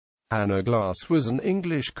Hannah Glasse was an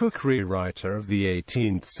English cookery writer of the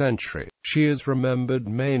 18th century. She is remembered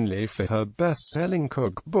mainly for her best-selling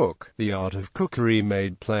cookbook, The Art of Cookery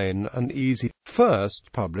Made Plain and Easy, first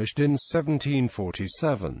published in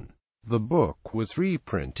 1747. The book was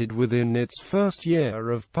reprinted within its first year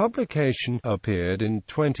of publication, appeared in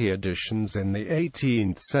 20 editions in the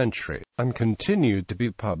 18th century, and continued to be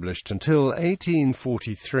published until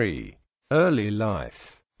 1843. Early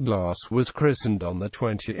life. Glasse was christened on the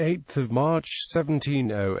 28th of March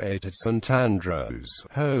 1708 at St Andrews,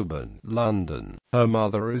 Holborn, London. Her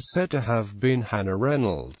mother is said to have been Hannah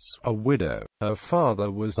Reynolds, a widow. Her father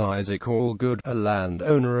was Isaac Allgood, a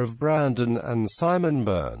landowner of Brandon and Simon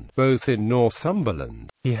Burn, both in Northumberland.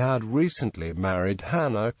 He had recently married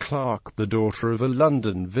Hannah Clark, the daughter of a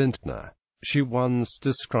London vintner. She once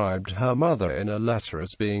described her mother in a letter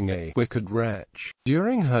as being a wicked wretch.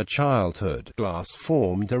 During her childhood, Glasse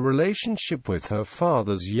formed a relationship with her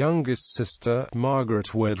father's youngest sister,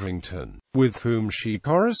 Margaret Witherington, with whom she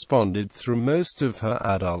corresponded through most of her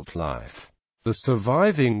adult life. The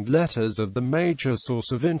surviving letters are the major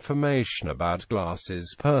source of information about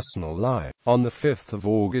Glasse's personal life. On the 5th of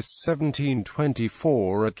August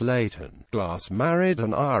 1724 at Leighton, Glasse married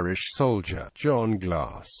an Irish soldier, John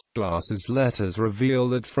Glasse. Glasse's letters reveal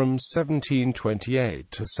that from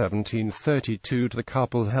 1728 to 1732 the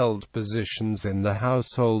couple held positions in the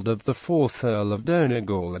household of the 4th Earl of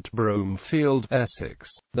Donegal at Broomfield, Essex.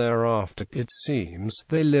 Thereafter, it seems,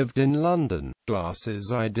 they lived in London.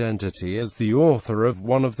 Glasse's identity as the author of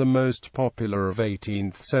one of the most popular of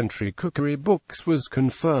 18th-century cookery books was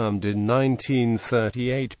confirmed in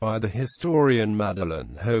 1938 by the historian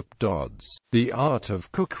Madeline Hope Dodds. The Art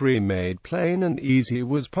of Cookery Made Plain and Easy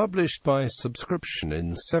was published by subscription in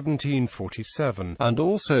 1747, and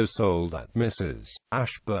also sold at Mrs.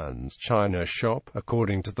 Ashburn's China Shop,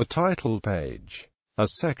 according to the title page. A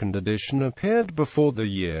second edition appeared before the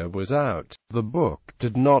year was out. The book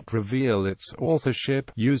did not reveal its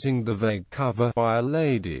authorship, using the vague cover by a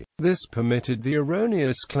lady. This permitted the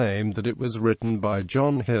erroneous claim that it was written by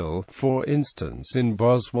John Hill, for instance in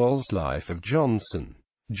Boswell's Life of Johnson.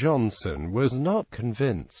 Johnson was not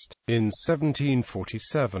convinced. In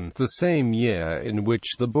 1747, the same year in which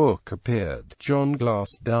the book appeared, John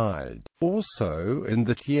Glasse died. Also in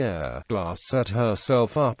that year, Glasse set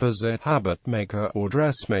herself up as a habit-maker or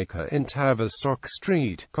dressmaker in Tavistock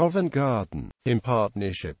Street, Covent Garden, in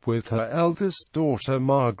partnership with her eldest daughter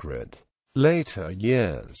Margaret. Later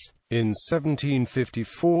years. In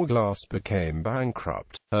 1754 Glasse became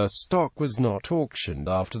bankrupt. Her stock was not auctioned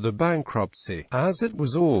after the bankruptcy, as it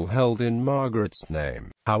was all held in Margaret's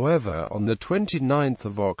name. However, on the 29th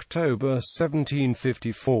of October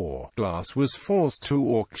 1754, Glasse was forced to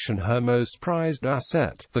auction her most prized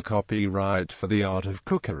asset, the copyright for The Art of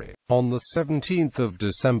Cookery. On the 17th of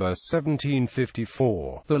December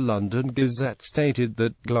 1754, the London Gazette stated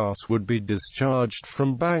that Glasse would be discharged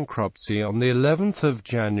from bankruptcy on the 11th of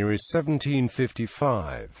January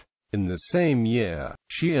 1755. In the same year,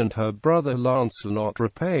 she and her brother Lancelot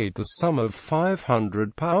repaid the sum of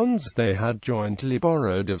 £500 they had jointly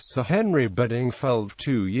borrowed of Sir Henry Bedingfeld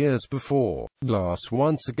 2 years before. Glasse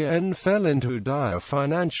once again fell into dire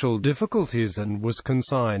financial difficulties and was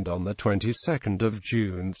consigned on the 22nd of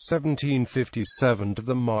June 1757 to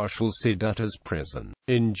the Marshalsea debtors' prison.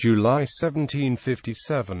 In July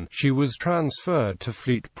 1757, she was transferred to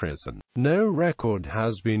Fleet Prison. No record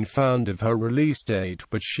has been found of her release date,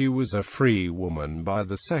 but she was a free woman by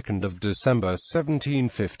the 2nd of December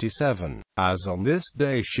 1757. As on this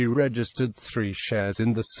day she registered 3 shares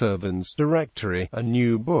in the Servants' Directory, a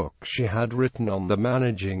new book she had written on the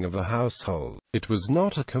managing of a household. It was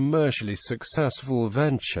not a commercially successful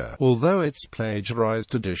venture, although its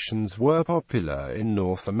plagiarized editions were popular in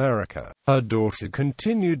North America. Her daughter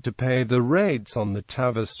continued to pay the rates on the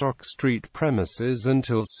Tavistock Street premises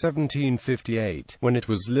until 1758, when it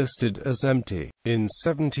was listed as empty. In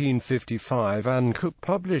 1755 Anne Cook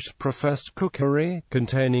published Professed Cookery,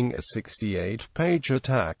 containing a 68-page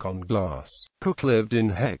attack on Glasse. Cook lived in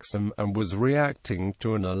Hexham, and was reacting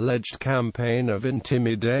to an alleged campaign of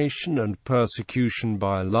intimidation and persecution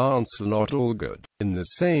by Lancelot Allgood. In the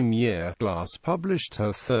same year, Glasse published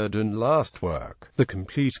her third and last work, The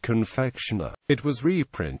Complete Confectioner. It was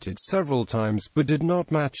reprinted several times, but did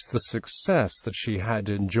not match the success that she had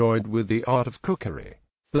enjoyed with The Art of Cookery.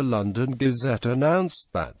 The London Gazette announced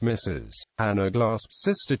that Mrs. Hannah Glasse,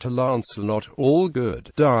 sister to Lancelot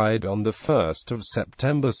Allgood, died on the 1st of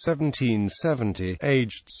September 1770,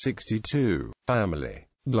 aged 62. Family.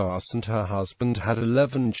 Glasse and her husband had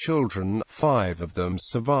 11 children, 5 of them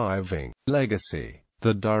surviving. Legacy.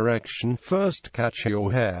 The direction "first catch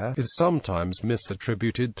your hare" is sometimes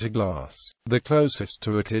misattributed to Glasse. The closest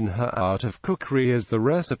to it in her Art of Cookery is the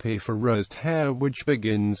recipe for roast hare, which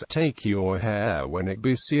begins, "Take your hare when it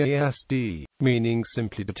be CASD," meaning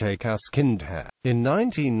simply to take a skinned hare. In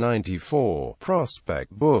 1994, Prospect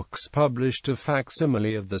Books published a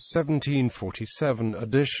facsimile of the 1747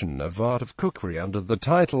 edition of Art of Cookery under the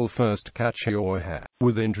title "First Catch Your Hare,"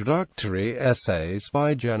 with introductory essays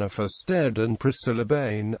by Jennifer Stead and Priscilla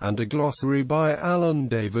Bain, and a glossary by Alan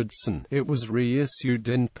Davidson. It was reissued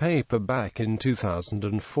in paperback in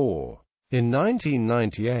 2004. In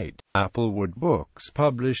 1998, Applewood Books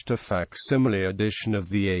published a facsimile edition of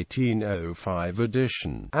the 1805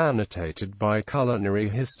 edition, annotated by culinary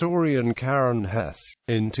historian Karen Hess.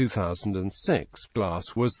 In 2006,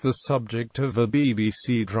 Glasse was the subject of a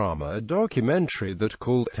BBC drama documentary that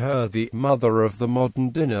called her the "mother of the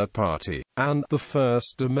modern dinner party" and the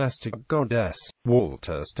first domestic goddess.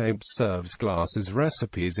 Walter Stabe serves Glasse's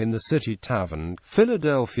recipes in the City Tavern,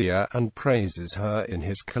 Philadelphia, and praises her in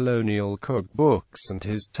his colonial cookbooks and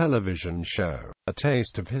his television show, A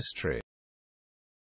Taste of History.